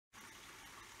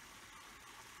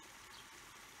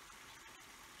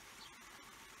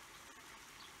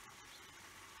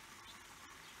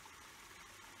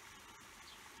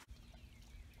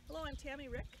I'm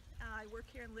Tammy Rick. I work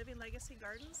here in Living Legacy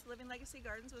Gardens. Living Legacy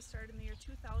Gardens was started in the year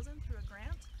 2000 through a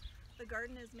grant. The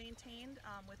garden is maintained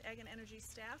with Ag and Energy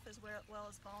staff as well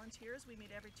as volunteers. We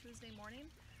meet every Tuesday morning.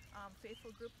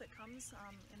 Faithful group that comes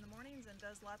in the mornings and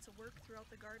does lots of work throughout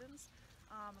the gardens.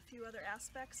 A few other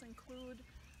aspects include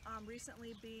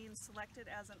recently being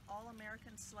selected as an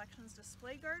All-American Selections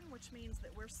display garden, which means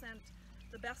that we're sent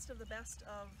the best of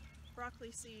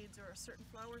broccoli seeds or a certain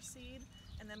flower seed,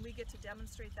 and then we get to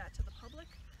demonstrate that to the public.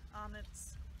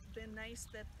 It's been nice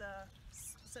that the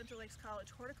Central Lakes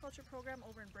College Horticulture Program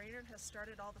over in Brainerd has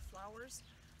started all the flowers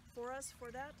for us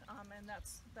for that, and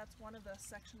that's one of the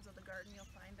sections of the garden you'll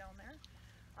find down there.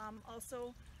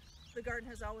 Also, the garden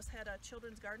has always had a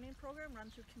children's gardening program run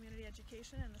through community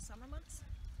education in the summer months.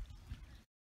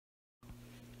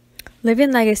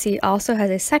 Living Legacy also has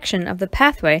a section of the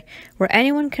pathway where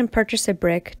anyone can purchase a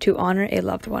brick to honor a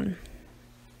loved one.